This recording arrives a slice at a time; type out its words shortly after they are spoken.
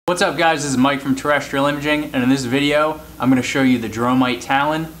What's up guys, this is Mike from Terrestrial Imaging, and in this video I'm going to show you the DroMight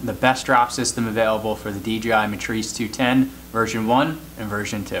Talon, the best drop system available for the DJI Matrice 210 version 1 and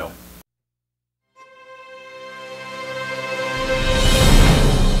version 2.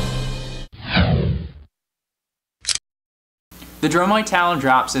 The DroMight Talon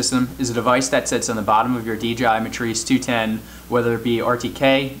drop system is a device that sits on the bottom of your DJI Matrice 210, whether it be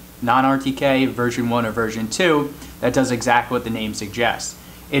RTK, non-RTK, version 1 or version 2, that does exactly what the name suggests.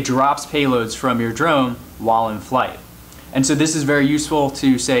 It drops payloads from your drone while in flight. And so this is very useful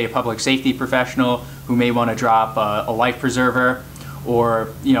to, say, a public safety professional who may want to drop a life preserver,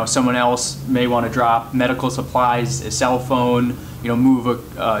 or someone else may want to drop medical supplies, a cell phone,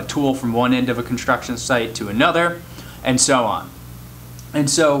 move a tool from one end of a construction site to another, and so on. And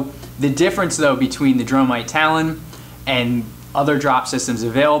so the difference though between the DroMight Talon and other drop systems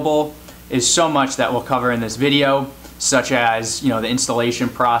available is so much that we'll cover in this video, such as the installation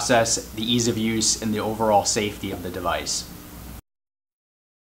process, the ease of use, and the overall safety of the device.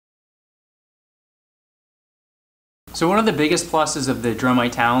 So one of the biggest pluses of the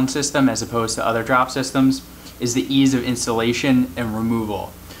DroMight Talon system as opposed to other drop systems is the ease of installation and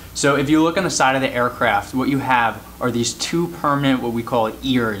removal. So if you look on the side of the aircraft, what you have are these two permanent, what we call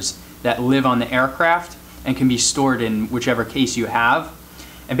ears, that live on the aircraft and can be stored in whichever case you have.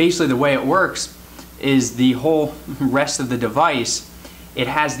 And basically the way it works is the whole rest of the device, it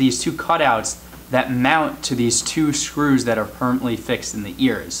has these two cutouts that mount to these two screws that are permanently fixed in the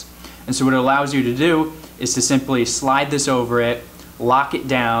ears. And so what it allows you to do is to simply slide this over it, lock it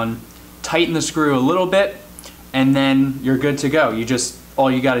down, tighten the screw a little bit, and then you're good to go. All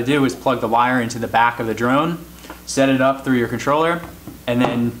you got to do is plug the wire into the back of the drone, set it up through your controller, and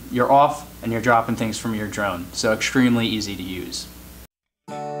then you're off and you're dropping things from your drone. So extremely easy to use.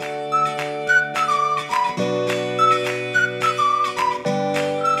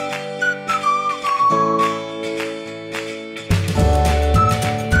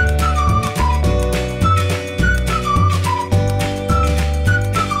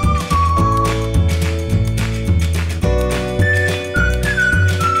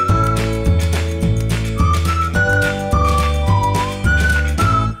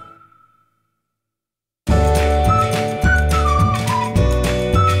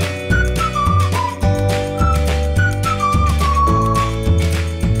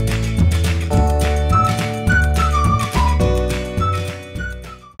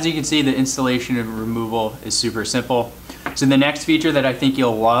 As you can see, the installation and removal is super simple. So the next feature that I think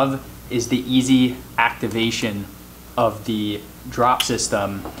you'll love is the easy activation of the drop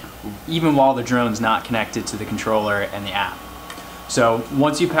system, even while the drone's not connected to the controller and the app. So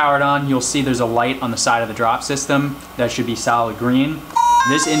once you power it on, you'll see there's a light on the side of the drop system that should be solid green.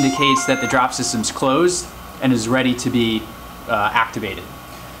 This indicates that the drop system's closed and is ready to be activated.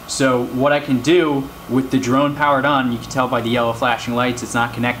 So what I can do with the drone powered on, you can tell by the yellow flashing lights it's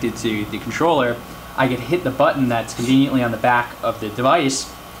not connected to the controller. I could hit the button that's conveniently on the back of the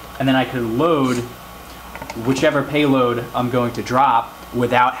device, and then I could load whichever payload I'm going to drop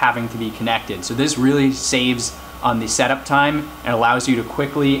without having to be connected. So this really saves on the setup time and allows you to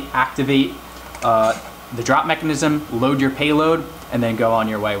quickly activate the drop mechanism, load your payload, and then go on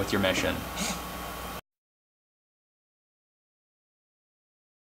your way with your mission.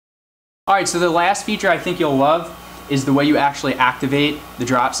 Alright, so the last feature I think you'll love is the way you actually activate the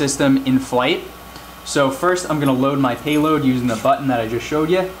drop system in flight. So first I'm going to load my payload using the button that I just showed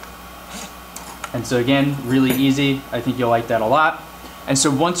you. And so again, really easy. I think you'll like that a lot. And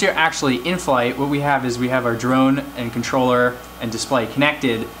so once you're actually in flight, what we have is we have our drone and controller and display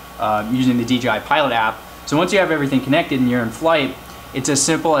connected using the DJI Pilot app. So once you have everything connected and you're in flight, it's as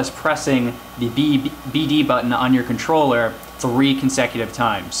simple as pressing the BD button on your controller 3 consecutive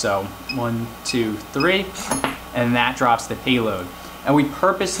times. So 1, 2, 3, and that drops the payload. And we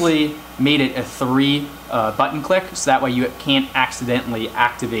purposely made it a 3 button click, so that way you can't accidentally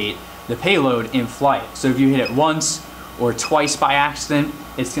activate the payload in flight. So if you hit it once or twice by accident,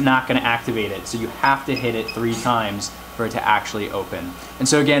 it's not going to activate it. So you have to hit it 3 times for it to actually open. And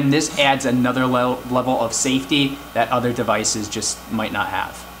so again, this adds another level of safety that other devices just might not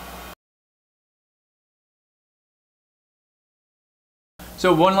have.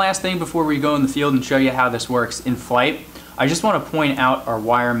 So one last thing before we go in the field and show you how this works in flight, I just want to point out our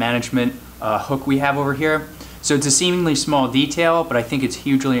wire management hook we have over here. So it's a seemingly small detail, but I think it's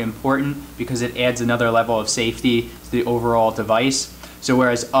hugely important because it adds another level of safety to the overall device. So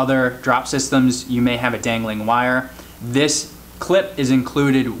whereas other drop systems, you may have a dangling wire, this clip is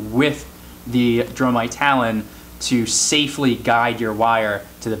included with the DroMight Talon to safely guide your wire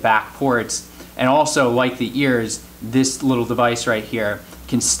to the back ports. And also, like the ears, this little device right here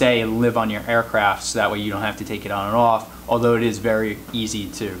can stay and live on your aircraft, so that way you don't have to take it on and off, although it is very easy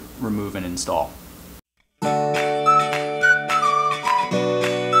to remove and install.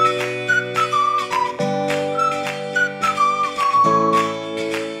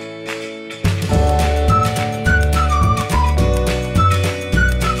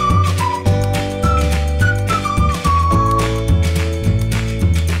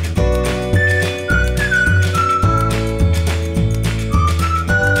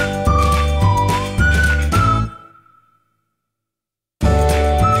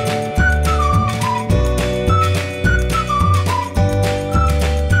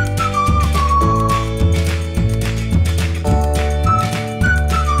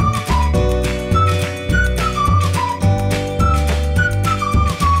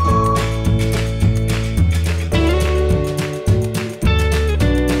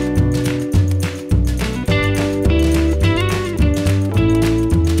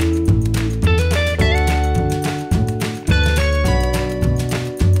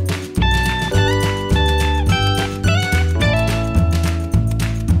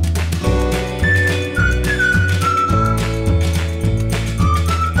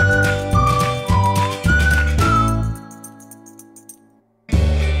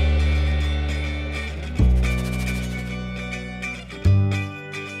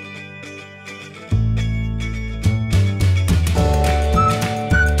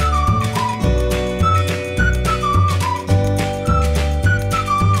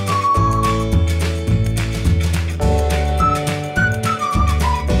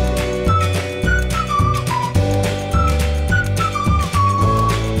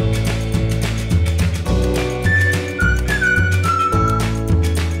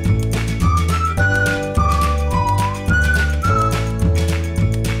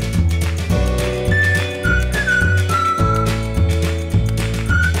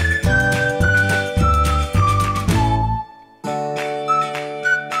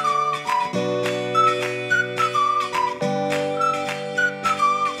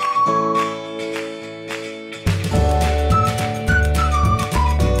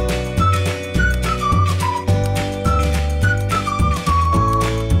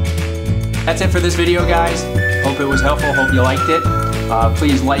 That's it for this video, guys. Hope it was helpful, hope you liked it.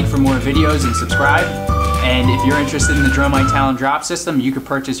 Please like for more videos and subscribe. And if you're interested in the DroMight Talon drop system, you could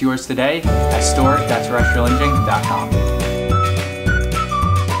purchase yours today at store.terrestrialengine.com.